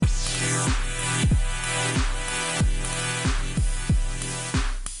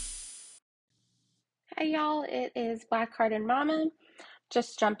It is Black Hearted Mama,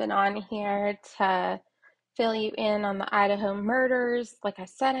 just jumping on here to fill you in on the Idaho murders, like I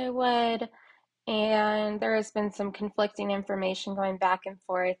said I would. And there has been some conflicting information going back and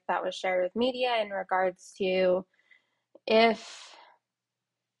forth that was shared with media in regards to if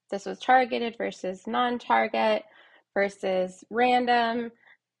this was targeted versus non-target versus random.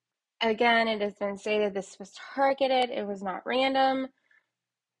 Again, it has been stated this was targeted, it was not random.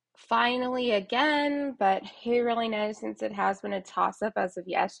 Finally again, but who really knows, since it has been a toss-up as of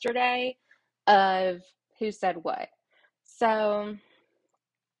yesterday of who said what. So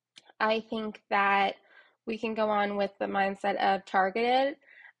I think that we can go on with the mindset of targeted,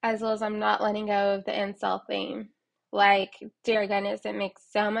 as well as I'm not letting go of the incel theme. Like, dear goodness, it makes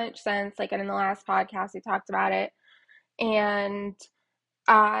so much sense. Like in the last podcast, we talked about it. And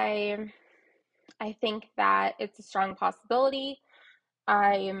I think that it's a strong possibility.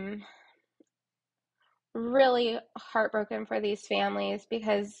 I'm really heartbroken for these families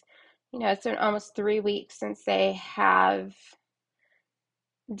because, it's been almost 3 weeks since they have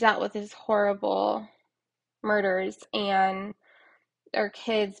dealt with these horrible murders and their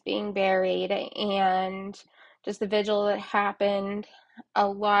kids being buried and just the vigil that happened. A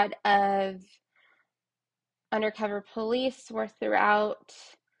lot of undercover police were throughout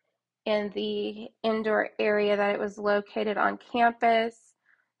in the indoor area that it was located on campus.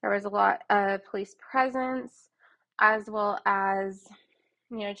 There was a lot of police presence, as well as,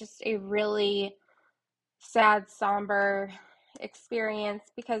 just a really sad, somber experience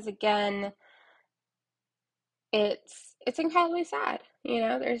because, again, it's incredibly sad.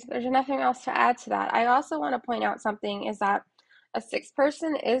 There's nothing else to add to that. I also want to point out something is that a sixth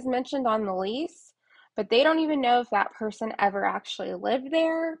person is mentioned on the lease, but they don't even know if that person ever actually lived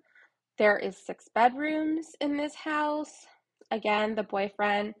there. There is 6 bedrooms in this house. Again, the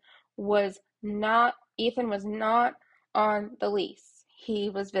boyfriend Ethan was not on the lease.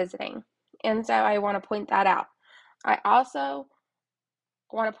 He was visiting. And so I want to point that out. I also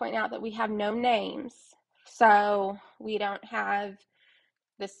want to point out that we have no names. So we don't have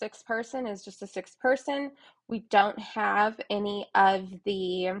the 6th person is just a 6th person. We don't have any of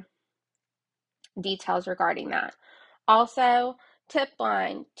the details regarding that. Also, tip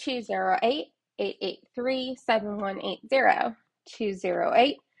line 208-883-7180.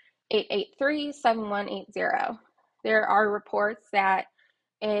 208-883-7180. There are reports that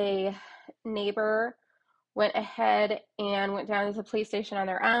a neighbor went ahead and went down to the police station on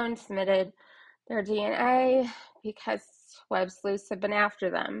their own, submitted their DNA because web sleuths have been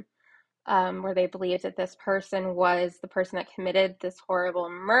after them, where they believed that this person was the person that committed this horrible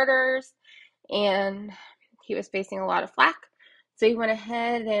murders, and he was facing a lot of flack. So he went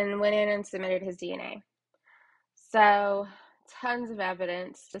ahead and went in and submitted his DNA. So tons of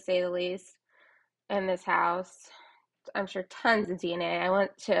evidence, to say the least, in this house. I'm sure tons of DNA. I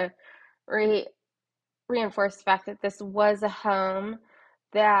want to reinforce the fact that this was a home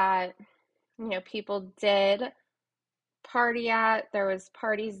that, people did party at. There was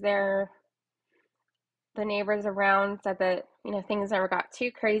parties there. The neighbors around said that, things never got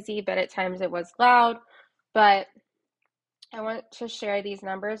too crazy, but at times it was loud. But I want to share these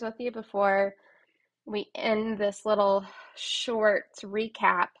numbers with you before we end this little short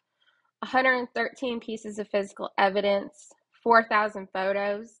recap. 113 pieces of physical evidence, 4,000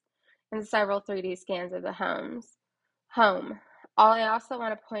 photos, and several 3D scans of the home. I also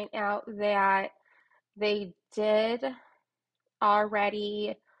want to point out that they did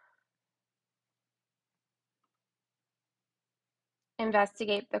already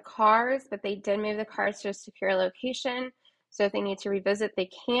investigate the cars, but they did move the cars to a secure location. So if they need to revisit, they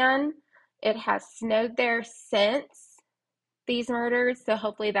can. It has snowed there since these murders, so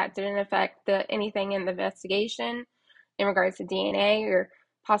hopefully that didn't affect anything in the investigation in regards to DNA or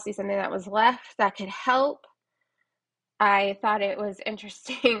possibly something that was left that could help. I thought it was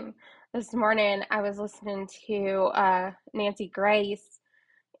interesting this morning. I was listening to Nancy Grace,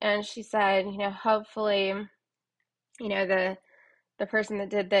 and she said, hopefully, the person that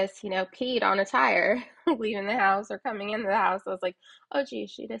did this, peed on a tire leaving the house or coming into the house. I was like, oh, geez,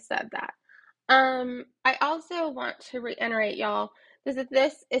 she just said that. I also want to reiterate, y'all, this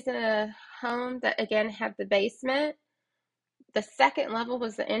is a home that, again, had the basement. The second level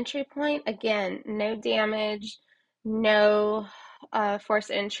was the entry point. Again, no damage, no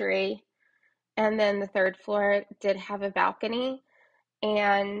forced entry. And then the third floor did have a balcony.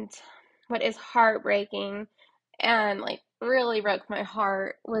 And what is heartbreaking and really broke my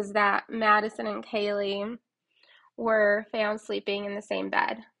heart was that Madison and Kaylee were found sleeping in the same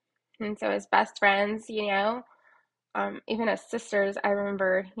bed. And so as best friends, Even as sisters, I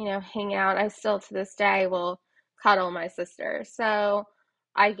remember, hanging out. I still to this day will cuddle my sister. So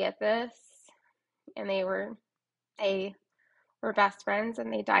I get this. And they were best friends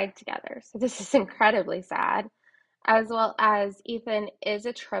and they died together. So this is incredibly sad. As well as Ethan is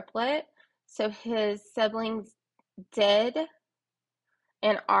a triplet. So his siblings did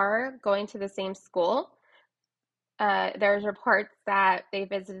and are going to the same school. There's reports that they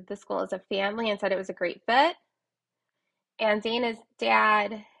visited the school as a family and said it was a great fit. And Dana's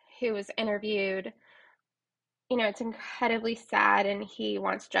dad, who was interviewed, it's incredibly sad and he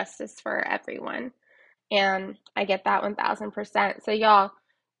wants justice for everyone. And I get that 1000%. So, y'all,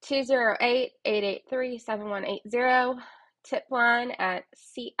 208-883-7180, tip line at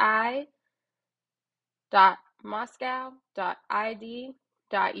ci.moscow.id.us.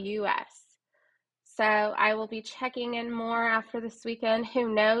 So, I will be checking in more after this weekend.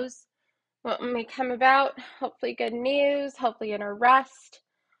 Who knows what may come about? Hopefully, good news, hopefully, in a rest,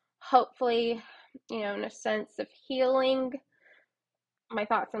 hopefully, in a sense of healing. My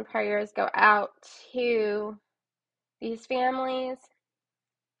thoughts and prayers go out to these families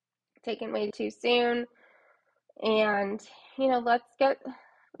taken way too soon, and let's get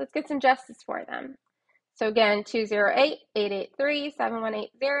some justice for them. So again,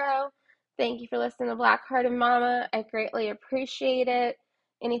 208-883-7180. Thank you for listening to Black Hearted Mama. I greatly appreciate it.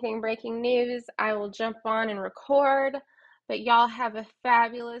 Anything breaking news, I will jump on and record. But y'all have a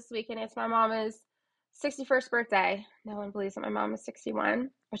fabulous weekend. It's my mama's 61st birthday. No one believes that my mom is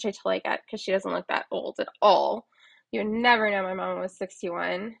 61, which I totally get because she doesn't look that old at all. You would never know my mom was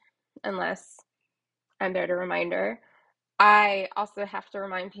 61 unless I'm there to remind her. I also have to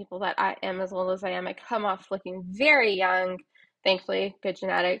remind people that I am as old as I am. I come off looking very young, thankfully, good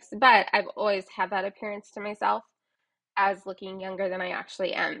genetics, but I've always had that appearance to myself as looking younger than I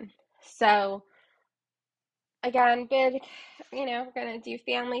actually am. So, again, we're going to do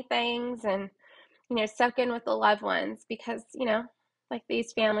family things and, suck in with the loved ones because, like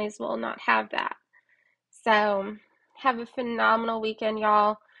these families will not have that. So, have a phenomenal weekend,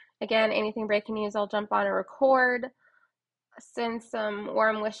 y'all. Again, anything breaking news, I'll jump on and record. Send some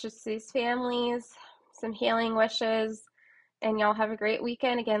warm wishes to these families, some healing wishes, and y'all have a great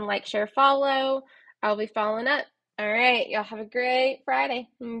weekend. Again, like, share, follow. I'll be following up. All right, y'all have a great Friday.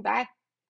 Bye.